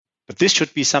But this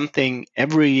should be something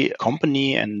every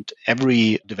company and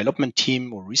every development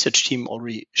team or research team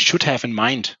already should have in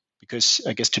mind, because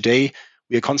I guess today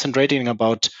we are concentrating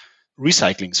about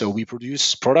recycling. So we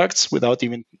produce products without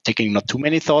even taking not too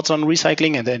many thoughts on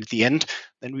recycling. And then at the end,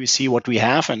 then we see what we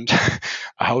have and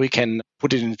how we can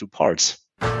put it into parts.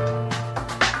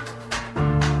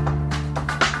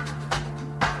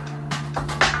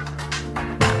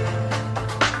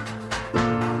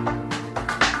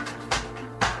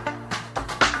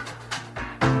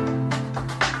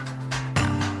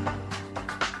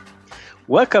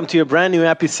 Welcome to a brand new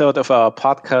episode of our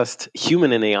podcast,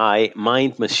 Human and AI,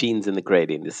 Mind, Machines, and the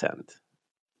Gradient Descent.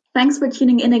 Thanks for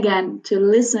tuning in again to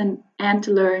listen and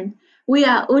to learn. We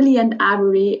are Uli and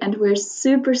Aburi, and we're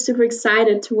super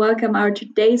excited to welcome our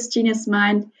today's genius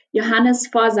mind, Johannes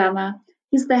Vorsamer.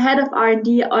 He's the head of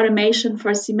R&D Automation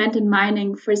for cement and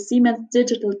mining for Siemens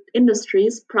Digital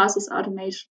Industries Process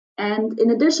Automation. And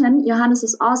in addition, Johannes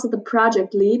is also the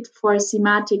project lead for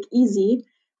SIMATIC eaSie,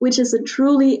 which is a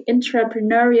truly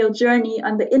intrapreneurial journey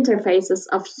on the interfaces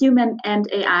of human and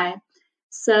AI.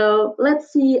 So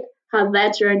let's see how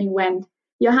that journey went.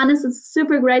 Johannes, it's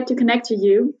super great to connect to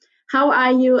you. How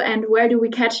are you and where do we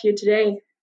catch you today?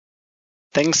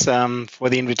 Thanks for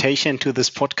the invitation to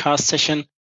this podcast session.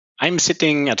 I'm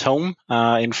sitting at home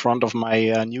in front of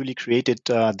my newly created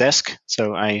desk.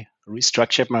 So I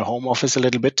restructured my home office a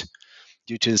little bit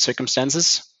due to the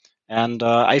circumstances. And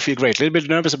I feel great. A little bit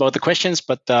nervous about the questions,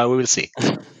 but we will see.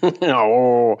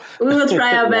 Oh. We will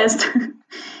try our best.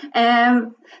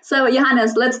 So,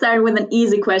 Johannes, let's start with an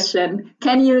easy question.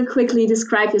 Can you quickly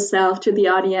describe yourself to the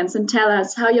audience and tell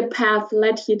us how your path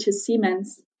led you to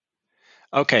Siemens?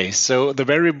 Okay, so the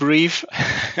very brief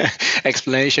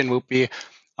explanation would be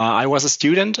I was a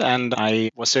student and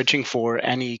I was searching for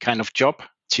any kind of job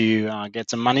to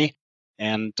get some money.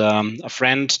 And a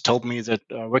friend told me that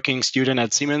a working student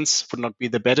at Siemens would not be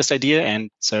the best idea.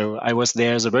 And so I was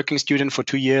there as a working student for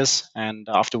 2 years and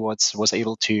afterwards was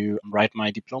able to write my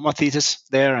diploma thesis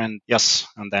there. And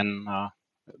then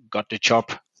got the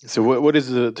job. So what is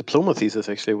the diploma thesis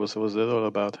actually? What was it all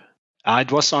about?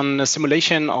 It was on a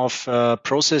simulation of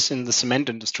process in the cement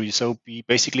industry. So we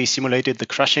basically simulated the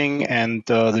crushing and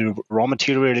the raw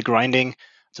material grinding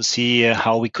to see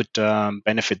how we could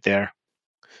benefit there.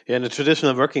 Yeah, and the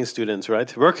traditional working students,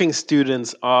 right? Working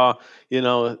students are,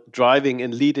 driving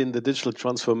and leading the digital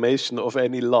transformation of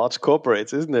any large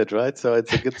corporates, isn't it, right? So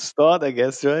it's a good start, I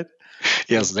guess, right?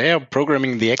 Yes, they are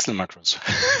programming the Excel macros.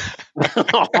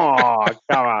 Oh,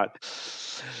 come on.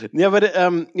 Yeah,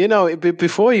 but,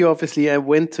 before you obviously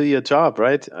went to your job,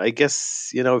 right? I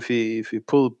guess, if you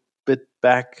pull a bit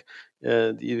back,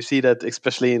 you see that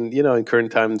especially in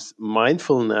current times,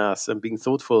 mindfulness and being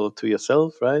thoughtful to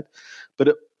yourself, right?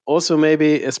 But also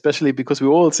maybe especially because we're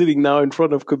all sitting now in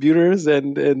front of computers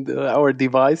and our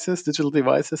devices, digital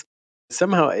devices,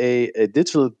 somehow a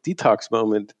digital detox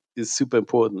moment is super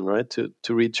important, right?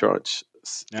 To recharge,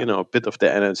 a bit of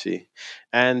the energy.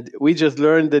 And we just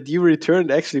learned that you returned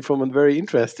actually from a very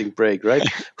interesting break, right?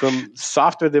 From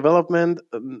software development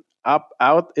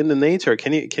out in the nature.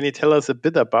 Can you tell us a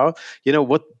bit about,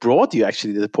 what brought you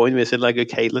actually to the point where you said like,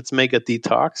 okay, let's make a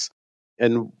detox?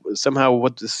 And somehow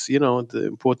what is, the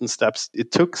important steps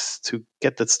it took to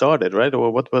get that started, right?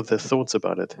 Or what were the thoughts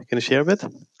about it? Can you share a bit?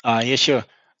 Yeah, sure.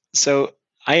 So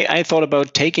I thought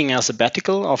about taking a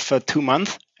sabbatical of 2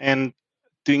 months and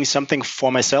doing something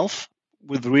for myself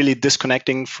with really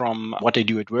disconnecting from what I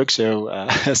do at work. So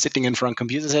sitting in front of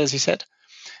computers, as you said.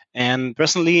 And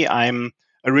personally, I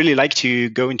really like to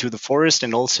go into the forest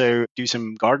and also do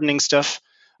some gardening stuff,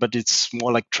 but it's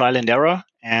more like trial and error.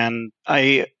 And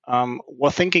I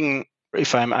was thinking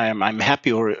if I'm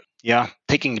happy or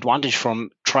taking advantage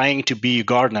from trying to be a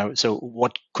gardener. So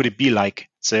what could it be like?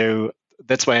 So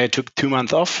that's why I took 2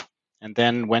 months off and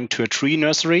then went to a tree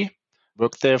nursery,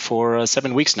 worked there for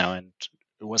 7 weeks now, and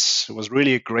it was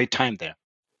really a great time there.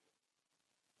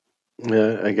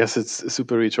 Yeah, I guess it's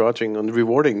super recharging and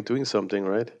rewarding doing something,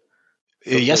 right?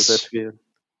 Yes.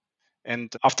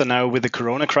 And after now with the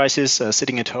Corona crisis,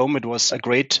 sitting at home, it was a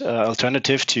great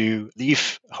alternative to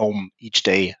leave home each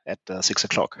day at 6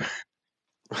 o'clock.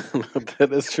 That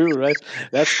is true, right?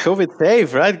 That's COVID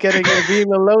safe, right?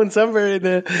 Being alone somewhere in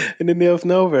the middle of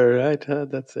nowhere, right?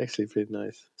 That's actually pretty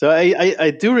nice. So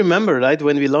I do remember, right,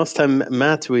 when we last time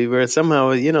met, we were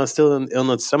somehow, still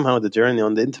on somehow the journey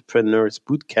on the Entrepreneurs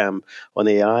Bootcamp on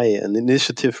AI, an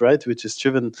initiative, right, which is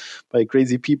driven by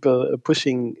crazy people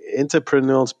pushing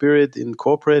entrepreneurial spirit in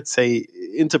corporate, say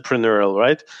entrepreneurial,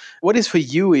 right? What is for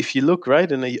you, if you look, right,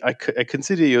 and I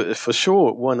consider you for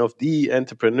sure one of the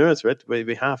entrepreneurs, right, where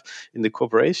we have in the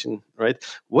corporation, right?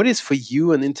 What is for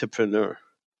you an entrepreneur?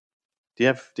 Do you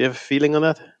have a feeling on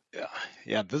that?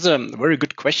 Yeah, this is a very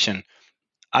good question.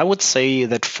 I would say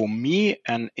that for me,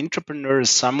 an entrepreneur is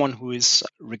someone who is,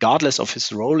 regardless of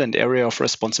his role and area of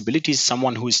responsibility,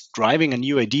 someone who is driving a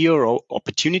new idea or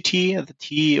opportunity that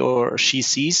he or she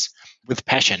sees with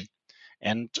passion.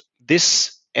 And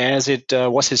this, as it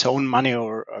was his own money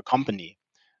or company.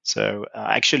 So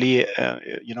actually,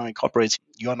 in corporates,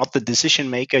 you are not the decision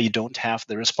maker. You don't have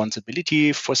the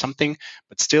responsibility for something.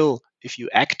 But still, if you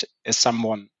act as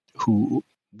someone who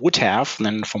would have,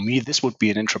 then for me, this would be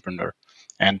an entrepreneur.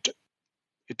 And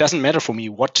it doesn't matter for me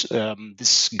what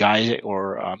this guy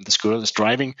or this girl is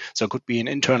driving. So it could be an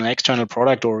internal, external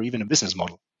product or even a business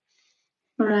model.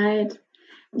 Right.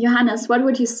 Johannes, what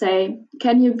would you say?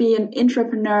 Can you be an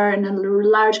entrepreneur in a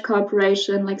large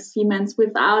corporation like Siemens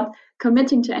without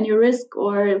committing to any risk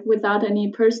or without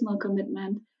any personal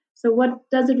commitment? So what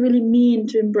does it really mean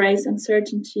to embrace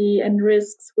uncertainty and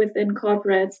risks within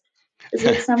corporates? Is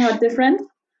it somewhat different?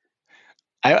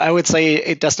 I would say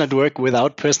it does not work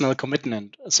without personal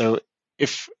commitment. So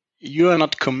if you are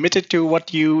not committed to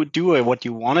what you do or what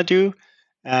you want to do,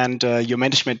 and your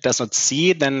management does not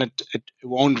see it, then it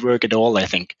won't work at all, I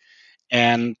think.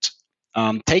 And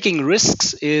taking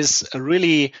risks is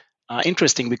really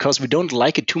interesting because we don't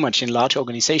like it too much in large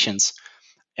organizations.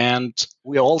 And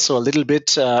we are also a little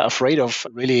bit afraid of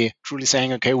really truly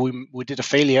saying, okay, we did a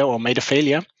failure or made a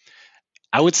failure.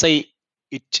 I would say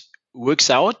it works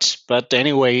out, but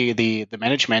anyway, the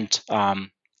management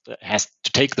has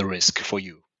to take the risk for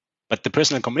you. But the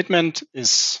personal commitment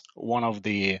is one of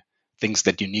the things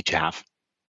that you need to have.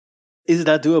 Is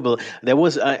that doable? There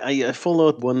was I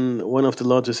followed one of the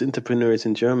largest entrepreneurs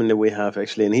in Germany that we have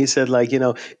actually, and he said, like,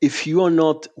 if you are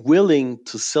not willing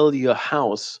to sell your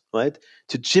house, right,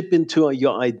 to chip into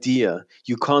your idea,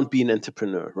 you can't be an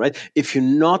entrepreneur, right? If you're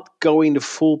not going the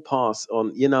full path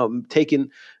on, taking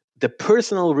the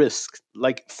personal risk,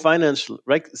 like financial,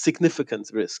 right, significant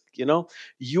risk,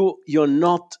 you're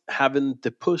not having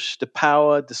the push, the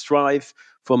power, the strive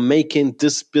for making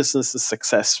this business a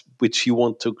success, which you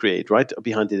want to create, right,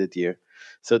 behind the idea.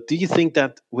 So do you think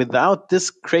that without this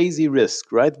crazy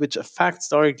risk, right, which affects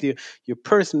directly your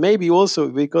person, maybe also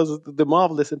because of the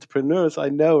marvelous entrepreneurs I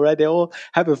know, right, they all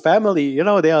have a family,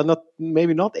 they are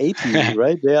maybe not 80,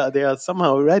 right, they are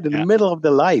somehow right in the middle of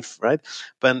their life, right,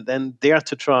 but then dare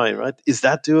to try, right? Is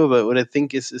that doable? What I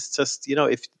think is just,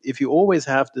 if you always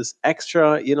have this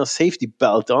extra, safety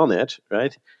belt on it,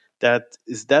 right,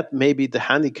 that maybe the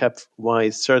handicap why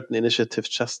certain initiatives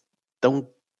just don't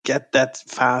get that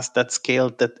fast, that scale,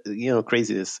 that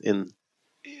craziness in.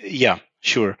 Yeah,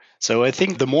 sure. So I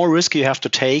think the more risk you have to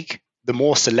take, the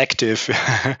more selective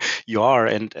you are,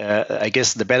 and I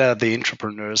guess the better the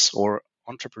entrepreneurs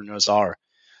are.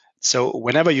 So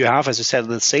whenever you have, as you said,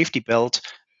 the safety belt,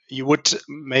 you would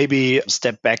maybe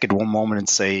step back at one moment and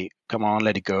say, "Come on,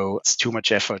 let it go. It's too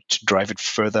much effort to drive it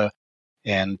further."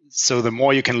 And so the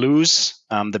more you can lose,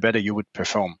 the better you would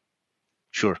perform.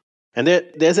 Sure. And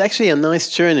there's actually a nice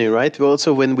journey, right?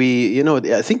 Also, when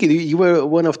I think you were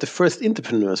one of the first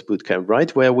entrepreneurs bootcamp,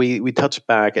 right? Where we touched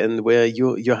back and where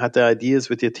you had the ideas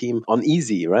with your team on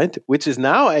eaSie, right? Which is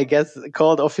now, I guess,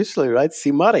 called officially, right?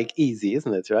 SIMATIC eaSie,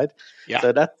 isn't it, right? Yeah.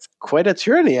 So that's quite a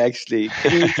journey, actually.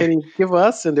 Can you give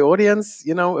us and the audience,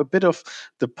 a bit of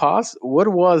the past? What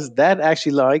was that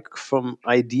actually like from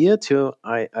idea to,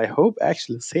 I hope,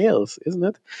 actual sales, isn't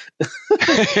it?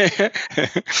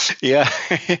 Yeah.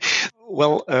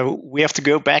 Well, we have to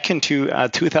go back into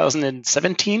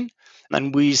 2017,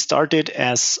 and we started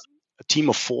as a team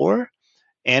of 4,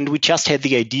 and we just had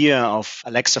the idea of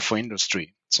Alexa for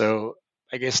industry. So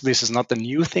I guess this is not the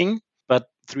new thing, but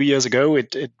 3 years ago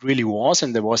it really was,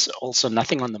 and there was also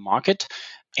nothing on the market.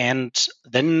 And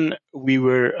then we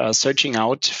were searching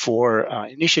out for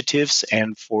initiatives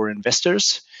and for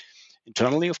investors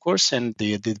internally, of course. And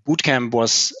the bootcamp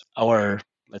was our,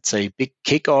 let's say, big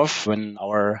kickoff when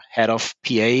our head of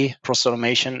PA, process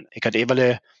automation, Eckhard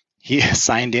Eberle, he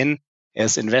signed in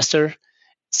as investor.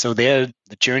 So there,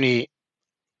 the journey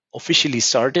officially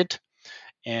started.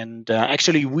 And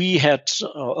actually, we had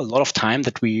a lot of time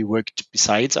that we worked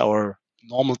besides our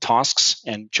normal tasks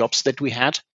and jobs that we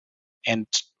had. And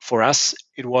for us,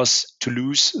 it was to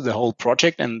lose the whole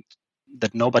project and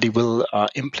that nobody will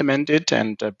implement it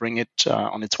and bring it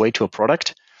on its way to a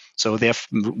product. So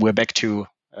we're back to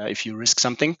if you risk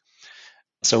something.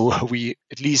 So we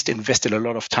at least invested a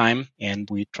lot of time and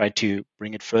we tried to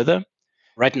bring it further.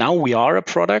 Right now we are a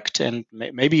product, and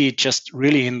maybe just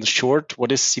really in the short,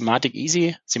 what is SIMATIC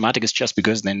eaSie? SIMATIC is just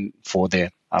because then for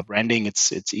the branding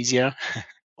it's easier.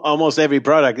 Almost every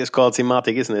product is called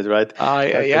SIMATIC, isn't it? Right?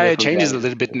 Yeah, it changes a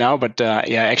little bit now, but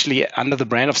yeah, actually, under the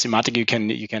brand of SIMATIC,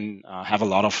 you can have a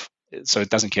lot of, so it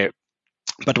doesn't care.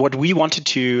 But what we wanted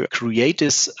to create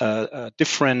is a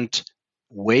different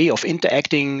way of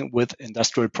interacting with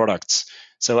industrial products.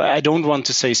 So I don't want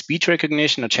to say speech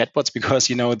recognition or chatbots because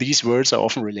these words are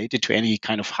often related to any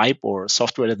kind of hype or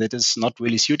software that is not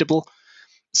really suitable.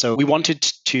 So we wanted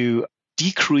to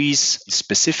decrease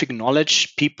specific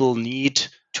knowledge people need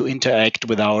to interact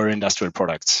with our industrial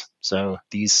products. So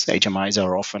these HMIs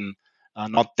are often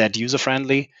not that user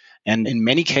friendly. And in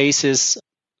many cases,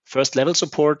 first level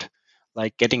support,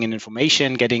 like getting an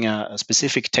information, getting a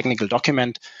specific technical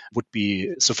document, would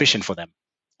be sufficient for them.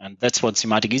 And that's what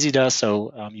SIMATIC eaSie does.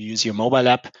 So you use your mobile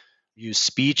app, use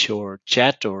speech or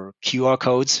chat or QR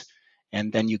codes,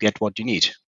 and then you get what you need.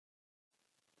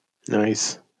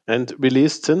 Nice. And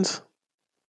released since?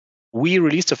 We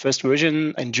released the first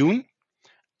version in June.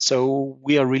 So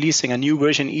we are releasing a new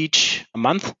version each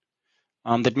month.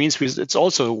 That means it's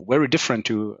also very different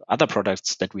to other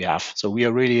products that we have. So we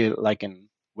are really like in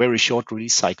very short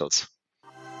release cycles.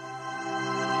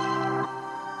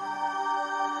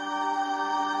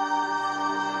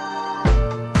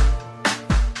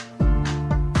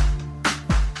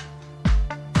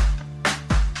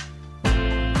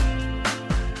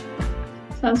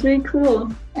 Sounds really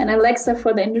cool. And Alexa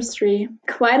for the industry.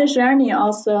 Quite a journey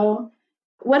also.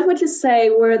 What would you say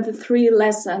were the 3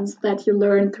 lessons that you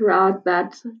learned throughout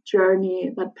that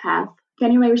journey, that path?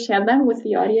 Can you maybe share them with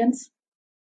the audience?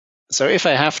 So if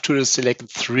I have to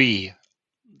select 3,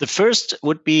 the first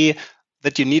would be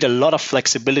that you need a lot of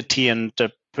flexibility and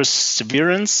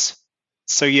perseverance.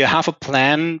 So you have a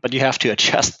plan, but you have to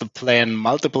adjust the plan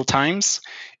multiple times.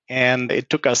 And it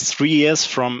took us 3 years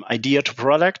from idea to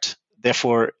product.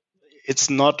 Therefore,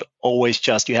 it's not always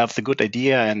just you have the good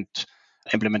idea and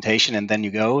implementation and then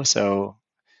you go. So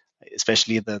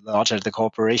especially the larger the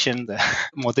corporation, the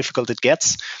more difficult it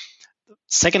gets.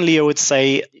 Secondly, I would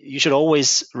say you should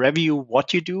always review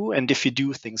what you do and if you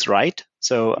do things right.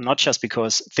 So not just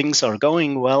because things are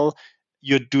going well,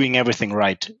 you're doing everything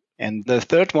right. And the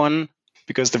third one,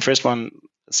 because the first one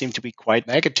seemed to be quite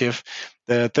negative,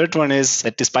 the third one is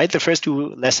that despite the first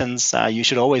 2 lessons, you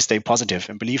should always stay positive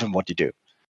and believe in what you do.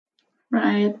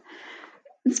 Right.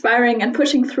 Inspiring and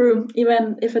pushing through,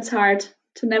 even if it's hard,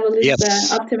 to never lose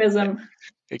the optimism.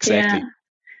 Exactly. Yeah.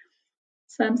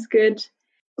 Sounds good.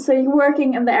 So you're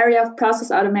working in the area of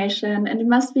process automation, and it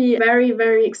must be very,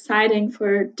 very exciting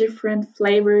for different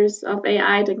flavors of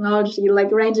AI technology,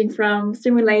 like ranging from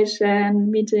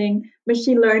simulation, meeting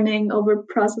machine learning over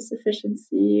process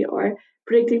efficiency or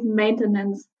predictive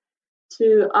maintenance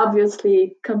to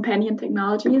obviously companion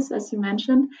technologies, as you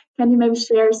mentioned. Can you maybe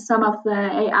share some of the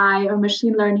AI or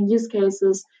machine learning use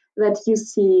cases that you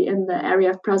see in the area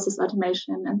of process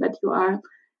automation and that you are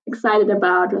excited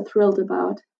about or thrilled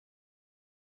about?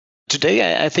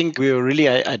 Today, I think we're really,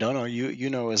 I don't know, you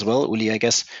know as well, Uli, I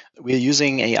guess we're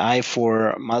using AI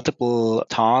for multiple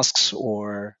tasks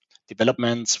or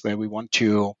developments where we want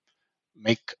to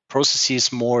make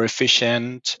processes more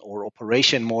efficient or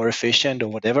operation more efficient or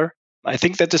whatever. I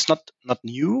think that is not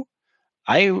new.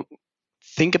 I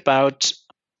think about,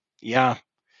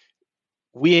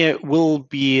 we will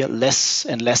be less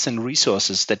and less in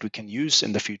resources that we can use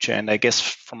in the future. And I guess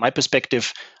from my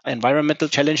perspective, environmental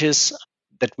challenges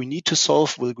that we need to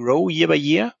solve will grow year by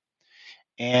year.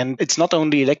 And it's not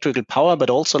only electrical power, but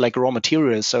also like raw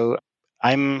materials. So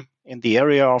I'm in the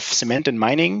area of cement and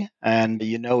mining, and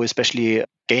especially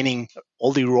gaining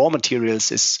all the raw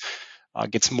materials is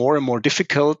gets more and more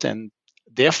difficult. And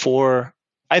therefore,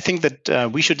 I think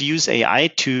that we should use AI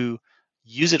to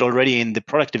use it already in the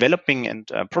product developing and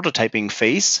prototyping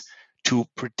phase to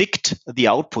predict the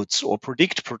outputs or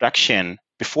predict production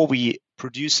before we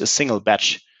produce a single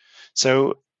batch.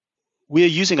 So we are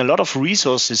using a lot of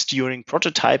resources during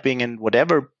prototyping and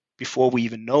whatever before we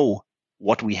even know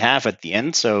what we have at the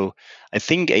end. So I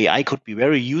think AI could be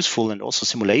very useful and also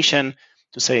simulation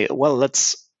to say, well,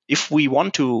 if we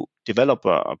want to develop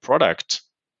a product,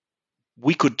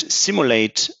 we could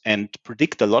simulate and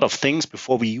predict a lot of things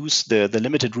before we use the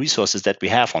limited resources that we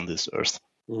have on this earth.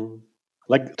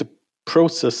 Like the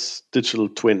process digital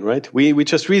twin, right? We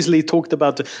just recently talked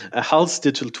about a health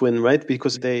digital twin, right?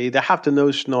 Because they have the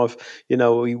notion of,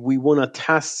 we want to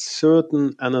test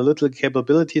certain analytical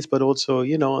capabilities, but also,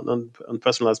 on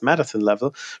personalized medicine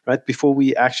level, right? Before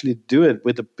we actually do it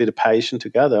with a patient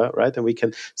together, right? And we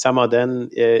can somehow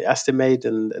then estimate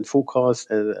and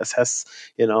forecast, assess,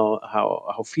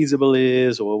 how feasible it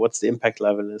is or what's the impact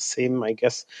level. The same, I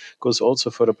guess, goes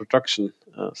also for the production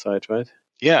side, right?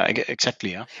 Yeah,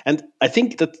 exactly. Yeah. And I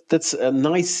think that's a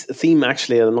nice theme,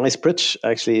 actually, a nice bridge,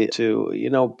 actually,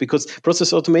 to, because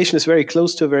process automation is very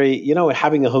close to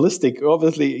having a holistic,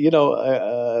 obviously,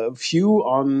 view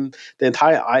on the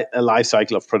entire life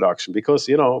cycle of production, because,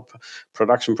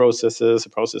 production processes,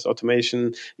 process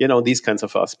automation, these kinds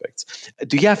of aspects.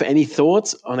 Do you have any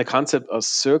thoughts on a concept of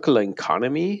circular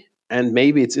economy? And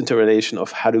maybe its interrelation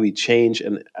of how do we change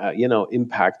and,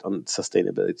 impact on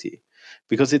sustainability?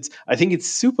 Because I think it's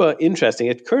super interesting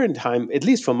at current time, at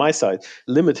least from my side,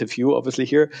 limited view obviously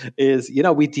here is,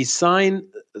 we design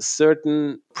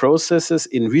certain processes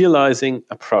in realizing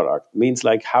a product. Means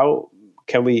like how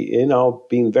can we,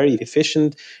 being very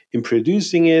efficient in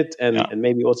producing it and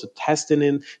maybe also testing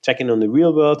it, checking on the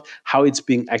real world, how it's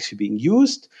actually being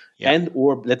used and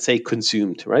or let's say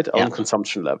consumed, right? On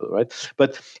consumption level, right?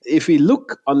 But if we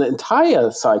look on the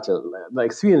entire cycle,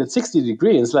 like 360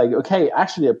 degrees, it's like, okay,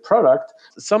 actually a product,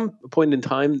 some point in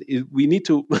time, we need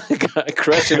to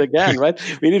crash it again, right?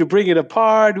 We need to bring it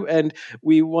apart and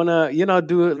we want to,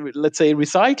 do, let's say,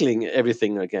 recycling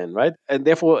everything again, right? And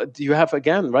therefore you have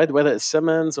again, right, whether it's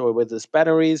cements or whether it's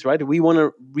batteries, right? We want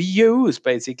to reuse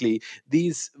basically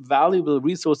these valuable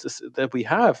resources that we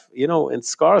have, and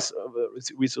scarce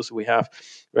resources we have,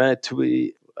 right? To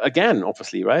be, again,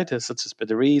 obviously, right? Such as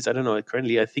batteries. I don't know.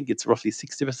 Currently, I think it's roughly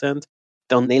 60%.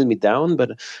 Don't nail me down,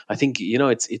 but I think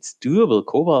it's doable.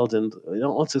 Cobalt and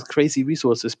all those crazy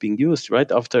resources being used, right?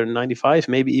 After 95,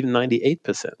 maybe even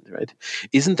 98%, right?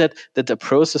 Isn't that the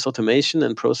process automation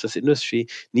and process industry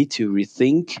need to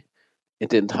rethink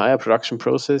the entire production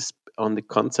process on the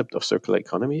concept of circular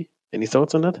economy? Any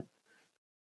thoughts on that?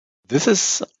 This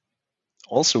is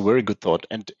also a very good thought,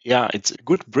 and it's a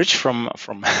good bridge from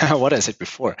what I said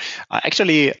before.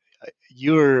 Actually,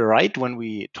 you're right. When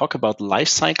we talk about life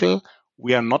cycle,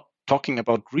 we are not talking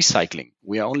about recycling.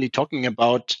 We are only talking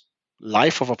about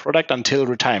life of a product until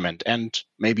retirement and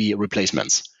maybe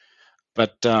replacements.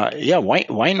 But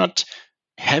why not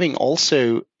having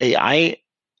also AI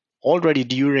already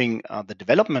during the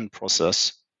development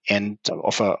process and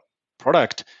of a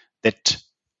product, that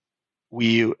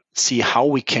we see how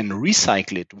we can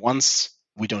recycle it once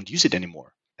we don't use it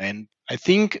anymore. And I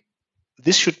think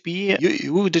this should be,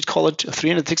 you did call it a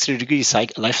 360-degree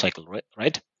life cycle,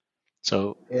 right?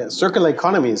 So circular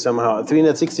economy somehow, a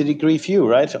 360-degree view,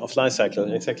 right, of life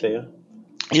cycle, exactly.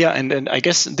 And I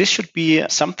guess this should be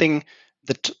something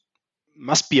that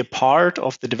must be a part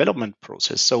of the development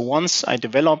process. So once I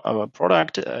develop a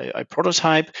product, I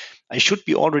prototype, I should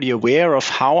be already aware of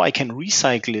how I can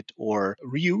recycle it or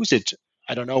reuse it.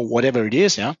 I don't know, whatever it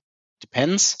is,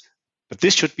 depends. But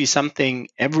this should be something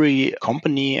every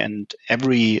company and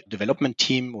every development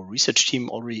team or research team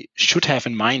already should have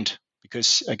in mind.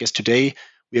 Because I guess today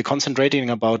we are concentrating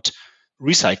about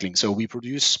recycling. So we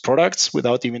produce products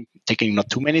without even taking not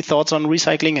too many thoughts on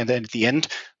recycling. And then at the end,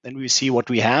 then we see what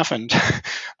we have and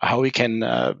how we can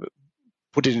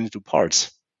put it into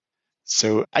parts.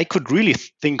 So I could really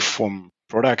think from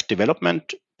product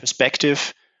development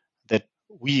perspective that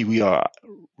we are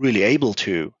really able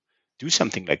to do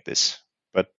something like this.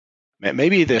 But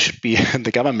maybe there should be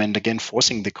the government again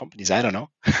forcing the companies. I don't know.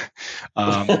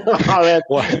 That's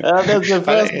the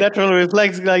first natural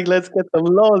reflex. Like, let's get some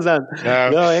laws on.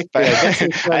 No,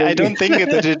 actually, I don't think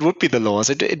that it would be the laws.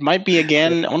 It might be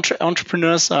again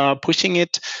entrepreneurs are pushing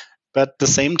it, but at the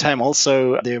same time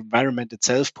also the environment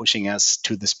itself pushing us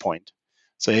to this point.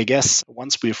 So I guess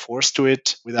once we're forced to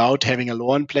it without having a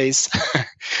law in place,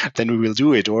 then we will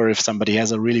do it. Or if somebody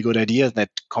has a really good idea, that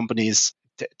companies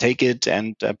take it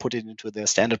and put it into their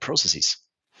standard processes.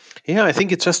 Yeah, I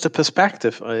think it's just a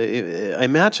perspective. I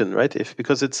imagine, right?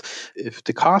 Because if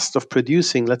the cost of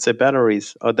producing, let's say,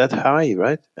 batteries are that high,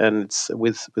 right? And it's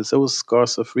with those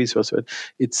scarce of resources, right?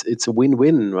 It's a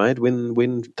win-win, right?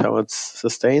 Win towards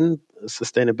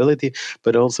sustainability,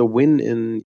 but also win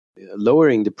in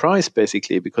lowering the price,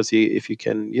 basically, because if you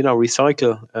can,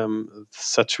 recycle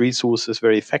such resources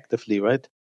very effectively, right?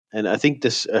 And I think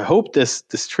I hope this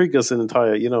triggers an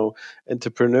entire,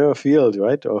 entrepreneur field,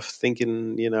 right? Of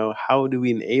thinking, how do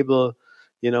we enable,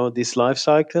 this life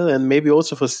cycle, and maybe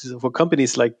also for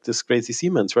companies like this crazy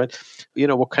Siemens, right?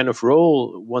 What kind of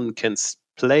role one can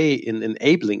play in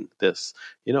enabling this,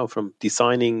 from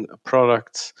designing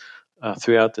products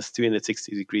throughout this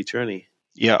 360-degree journey.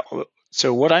 Yeah.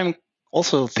 So what I'm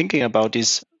also thinking about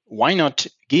is, why not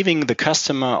giving the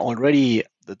customer already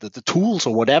the tools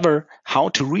or whatever, how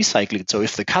to recycle it. So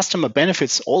if the customer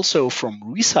benefits also from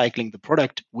recycling the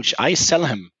product which I sell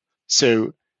him,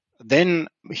 so then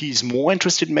he's more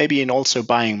interested maybe in also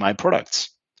buying my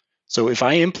products. So if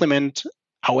I implement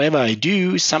However, I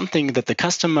do something that the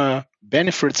customer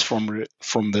benefits from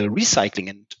the recycling,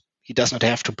 and he does not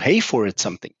have to pay for it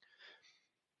something,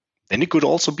 then it could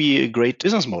also be a great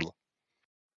business model.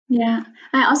 Yeah,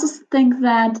 I also think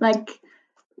that like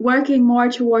working more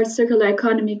towards circular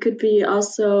economy could be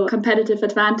also a competitive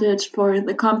advantage for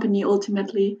the company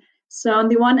ultimately. So on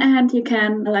the one hand, you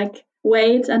can like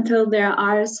wait until there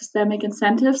are systemic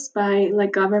incentives by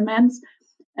like governments.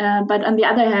 But on the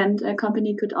other hand, a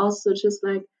company could also just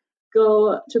like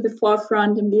go to the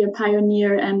forefront and be a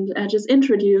pioneer and just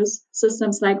introduce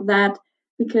systems like that,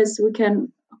 because we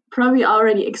can probably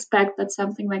already expect that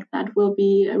something like that will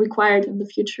be required in the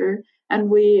future. And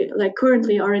we like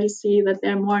currently already see that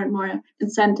there are more and more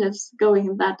incentives going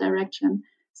in that direction.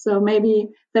 So maybe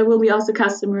there will be also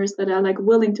customers that are like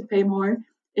willing to pay more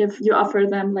if you offer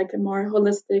them like a more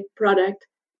holistic product,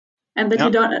 and that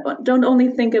you don't only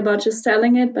think about just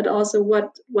selling it, but also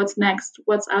what's next,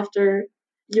 what's after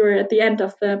you're at the end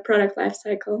of the product life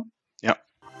cycle. Yeah.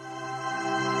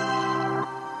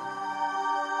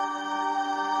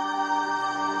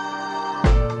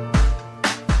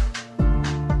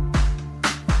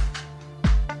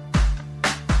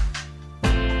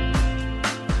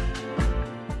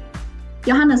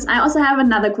 Johannes, I also have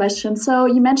another question. So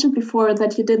you mentioned before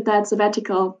that you did that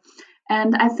sabbatical.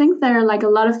 And I think there are like a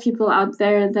lot of people out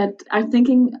there that are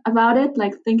thinking about it,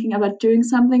 like thinking about doing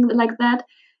something like that,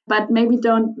 but maybe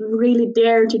don't really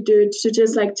dare to do it, to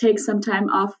just like take some time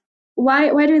off. Why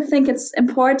do you think it's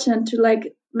important to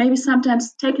like maybe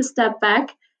sometimes take a step back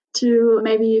to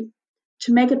maybe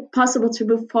to make it possible to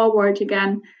move forward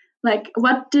again? Like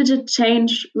what did it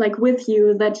change like with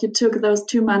you that you took those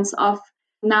 2 months off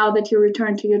now that you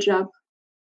return to your job?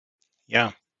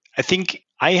 Yeah, I think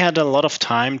I had a lot of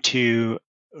time to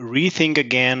rethink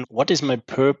again, what is my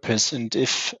purpose, and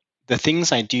if the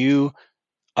things I do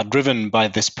are driven by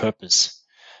this purpose.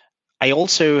 I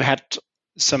also had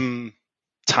some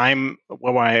time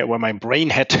where my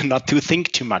brain had to not to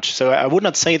think too much. So I would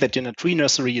not say that in a tree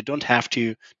nursery you don't have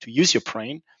to use your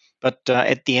brain, but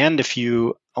at the end, if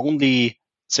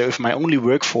my only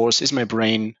workforce is my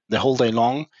brain the whole day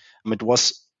long, it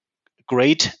was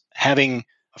great having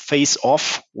a face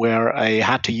off where I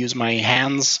had to use my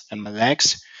hands and my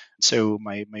legs, so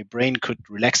my brain could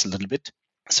relax a little bit.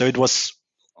 So it was,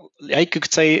 I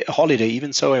could say, a holiday,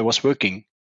 even so I was working.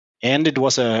 And it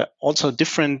was also a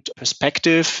different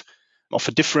perspective of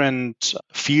a different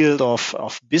field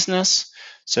of business.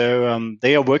 So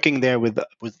they are working there with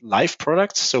live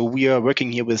products. So we are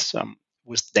working here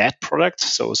with dead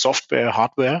products, so software,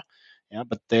 hardware. Yeah,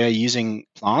 but they are using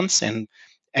plants, and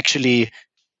actually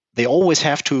they always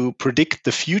have to predict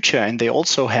the future, and they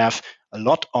also have a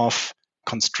lot of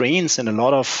constraints and a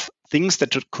lot of things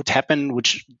that could happen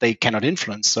which they cannot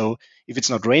influence. So if it's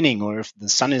not raining, or if the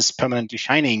sun is permanently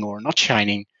shining or not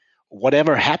shining,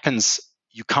 whatever happens,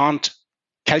 you can't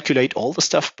calculate all the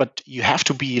stuff, but you have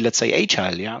to be, let's say,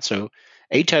 agile. Yeah. So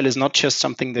agile is not just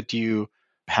something that you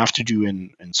have to do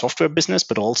in software business,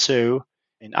 but also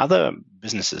in other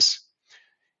businesses.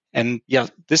 And yeah,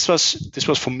 this was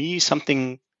for me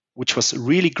something which was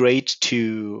really great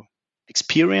to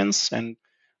experience. And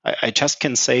I just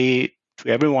can say to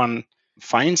everyone,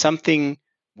 find something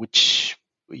which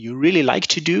you really like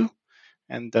to do,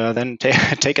 and then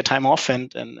take a time off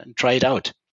and try it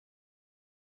out.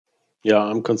 Yeah,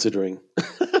 I'm considering.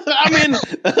 I mean,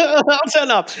 I'll turn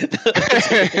up.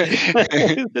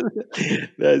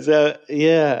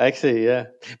 Yeah, actually, yeah.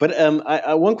 But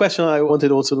one question I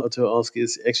wanted also to ask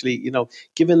is actually,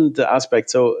 given the aspect,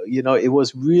 so, it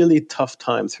was really tough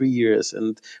time, 3 years.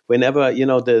 And whenever,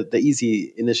 the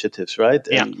eaSie initiatives, right?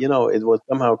 And, it was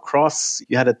somehow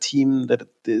you had a team that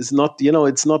is not,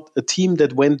 it's not a team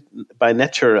that went by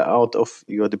nature out of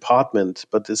your department,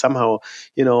 but somehow,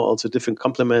 also different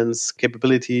complements,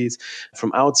 capabilities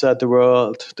from outside the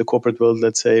world, the corporate world,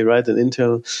 let's say, right, and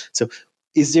internal. So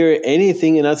is there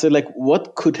anything, and I said, like,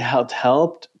 what could have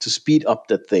helped to speed up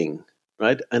that thing,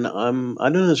 right? And I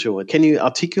don't know, sure. Can you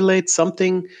articulate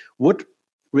something? What,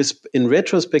 in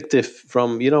retrospective,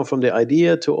 from the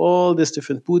idea to all these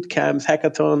different boot camps,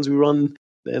 hackathons we run,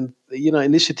 and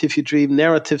initiative you dream,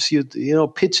 narratives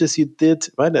pitches you did,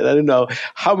 right? I don't know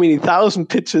how many thousand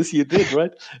pitches you did,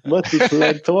 right? Must be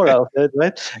plethora of that,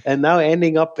 right? And now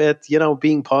ending up at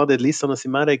being part, at least on a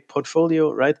SIMATIC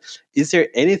portfolio, right? Is there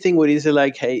anything where you say,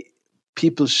 like, hey,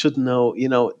 people should know,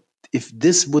 if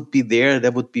this would be there,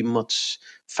 that would be much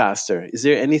faster? Is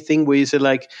there anything where you say,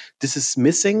 like, this is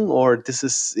missing, or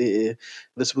this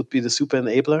would be the super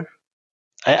enabler?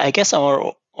 I guess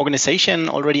our organization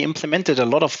already implemented a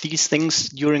lot of these things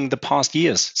during the past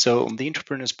years. So the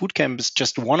Entrepreneurs Bootcamp is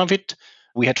just one of it.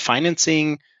 We had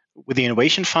financing with the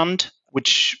innovation fund,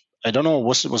 which I don't know,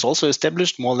 was also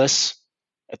established more or less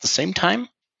at the same time.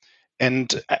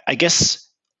 And I guess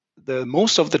the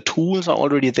most of the tools are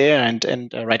already there,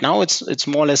 and right now it's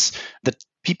more or less that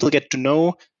people get to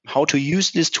know how to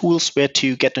use these tools, where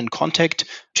to get in contact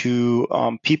to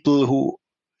people who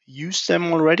use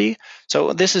them already.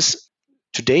 So this is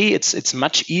today it's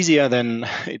much easier than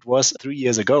it was 3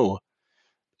 years ago.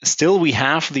 Still, we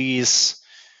have these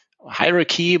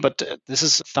hierarchy, but this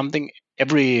is something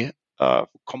every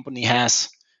company has.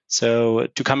 So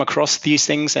to come across these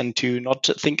things and to not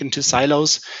think into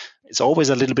silos is always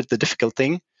a little bit the difficult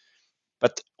thing.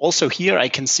 But also here, I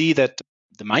can see that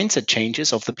the mindset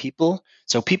changes of the people.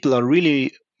 So people are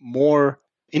really more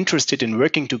interested in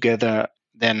working together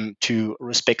than to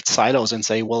respect silos and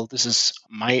say, well, this is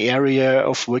my area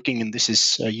of working and this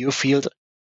is your field.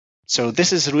 So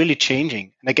this is really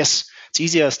changing. And I guess it's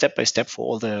easier step by step for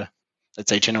all the, let's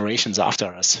say, generations after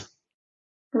us.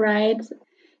 Right.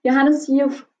 Johannes,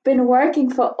 you've been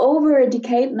working for over a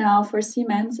decade now for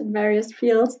Siemens in various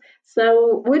fields.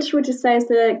 So which would you say is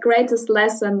the greatest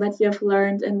lesson that you've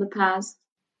learned in the past?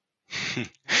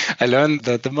 I learned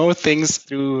the most things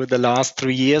through the last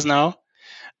 3 years now.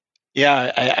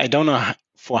 Yeah, I don't know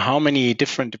for how many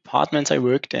different departments I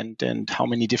worked and how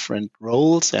many different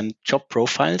roles and job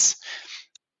profiles.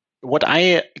 What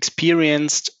I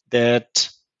experienced that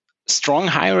strong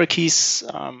hierarchies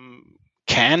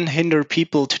can hinder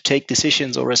people to take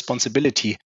decisions or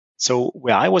responsibility. So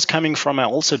where I was coming from, I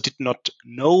also did not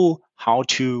know how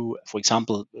to, for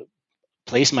example,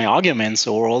 place my arguments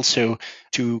or also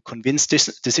to convince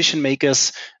decision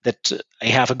makers that I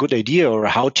have a good idea or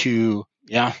how to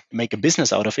make a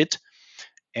business out of it.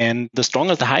 And the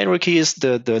stronger the hierarchy is,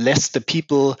 the less the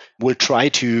people will try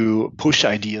to push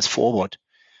ideas forward.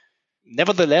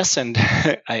 Nevertheless, and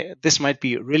this might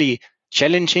be really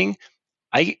challenging,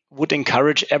 I would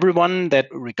encourage everyone that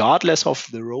regardless of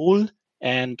the role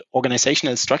and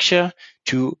organizational structure,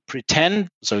 to pretend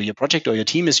so your project or your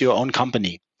team is your own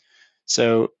company.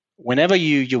 So whenever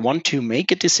you want to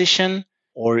make a decision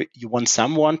or you want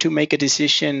someone to make a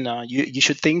decision, you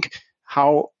should think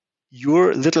how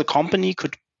your little company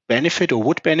could benefit or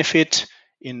would benefit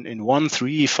in 1,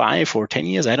 3, 5, or 10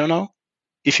 years, I don't know,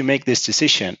 if you make this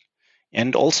decision.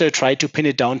 And also try to pin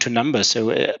it down to numbers.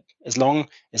 So as long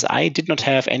as I did not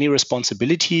have any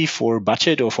responsibility for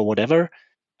budget or for whatever,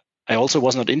 I also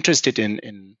was not interested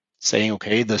in saying,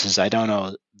 okay, this is, I don't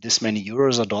know, this many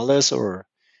euros or dollars or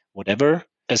whatever.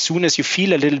 As soon as you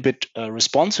feel a little bit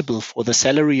responsible for the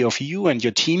salary of you and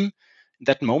your team in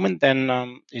that moment,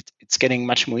 then it's getting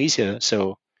much more easier.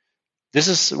 So this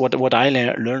is what I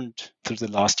learned through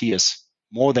the last years,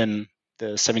 more than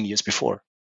the 7 years before.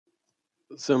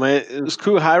 So my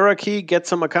screw hierarchy, get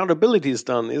some accountabilities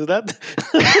done. Is that?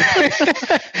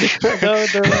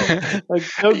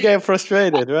 Don't get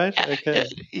frustrated, right? Okay.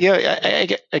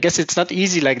 Yeah, I guess it's not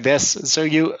easy like this. So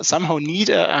you somehow need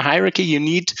a hierarchy. You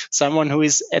need someone who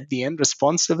is at the end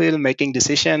responsible, making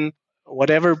decision,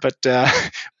 whatever. But a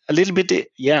little bit,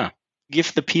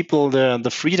 give the people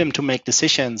the freedom to make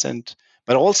decisions,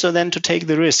 but also then to take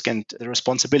the risk and the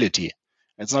responsibility.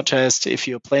 It's not just if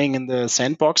you're playing in the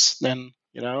sandbox, then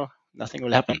nothing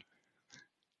will happen.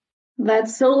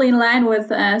 That's totally in line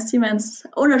with Siemens'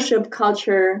 ownership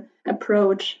culture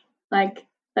approach. Like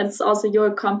that's also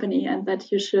your company, and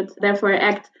that you should therefore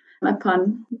act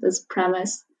upon this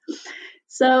premise.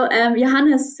 So,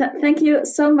 Johannes, thank you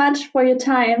so much for your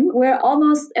time. We're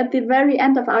almost at the very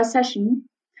end of our session.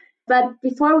 But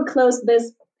before we close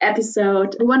this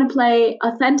episode, we want to play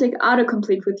authentic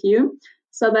autocomplete with you.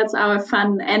 So that's our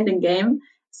fun ending game.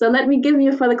 So let me give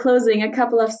you for the closing a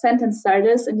couple of sentence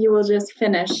starters and you will just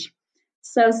finish.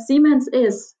 So Siemens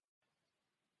is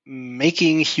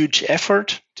making huge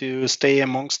effort to stay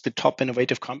amongst the top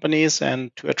innovative companies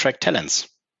and to attract talents.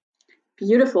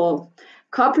 Beautiful.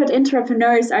 Corporate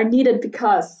entrepreneurs are needed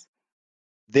because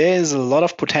there is a lot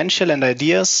of potential and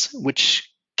ideas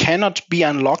which cannot be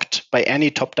unlocked by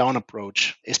any top-down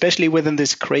approach. Especially within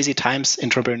these crazy times,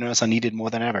 entrepreneurs are needed more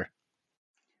than ever.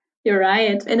 You're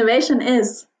right. Innovation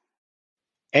is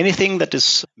anything that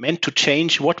is meant to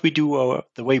change what we do or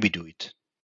the way we do it.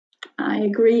 I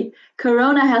agree.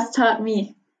 Corona has taught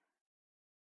me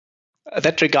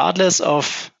that regardless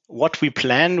of what we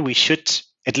plan, we should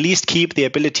at least keep the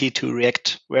ability to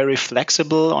react very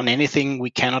flexible on anything we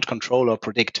cannot control or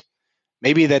predict.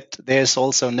 Maybe that there's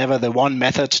also never the one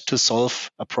method to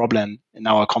solve a problem in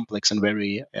our complex and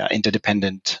very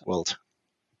interdependent world.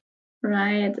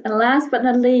 Right. And last but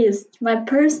not least, my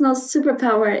personal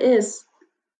superpower is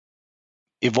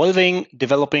evolving,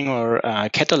 developing, or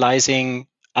catalyzing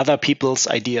other people's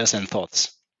ideas and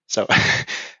thoughts. So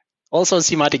also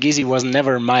SIMATIC eaSie was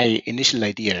never my initial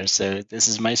idea. So this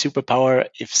is my superpower.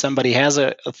 If somebody has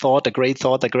a thought, a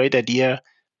great idea,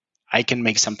 I can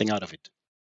make something out of it.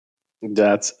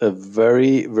 That's a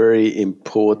very, very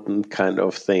important kind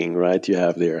of thing, right? You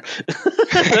have there.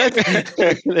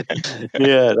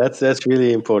 Yeah, that's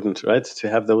really important, right? To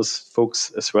have those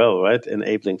folks as well, right?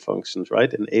 Enabling functions,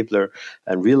 right? Enabler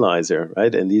and realizer,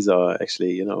 right? And these are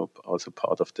actually, also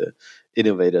part of the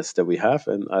innovators that we have.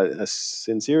 And I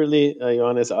sincerely,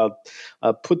 Johannes, I'll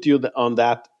put you on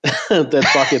that that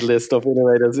bucket list of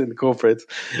innovators in corporate,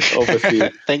 obviously.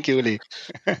 Thank you, Uli.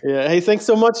 Yeah. Hey, thanks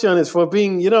so much, Johannes, for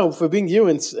being you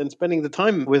and spending the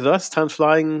time with us. Time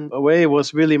flying away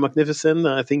was really magnificent.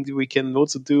 I think we can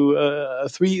also do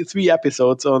three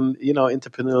episodes on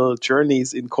entrepreneurial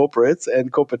journeys in corporates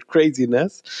and corporate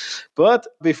craziness. But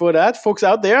before that, folks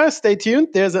out there, stay tuned.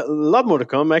 There's a lot more to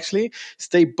come. Actually,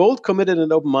 stay bold, committed,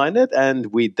 and open-minded. And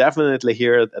we definitely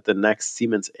hear it at the next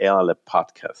Siemens AI Lab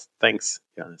podcast. Thanks,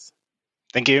 Johannes.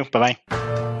 Thank you. Bye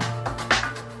bye.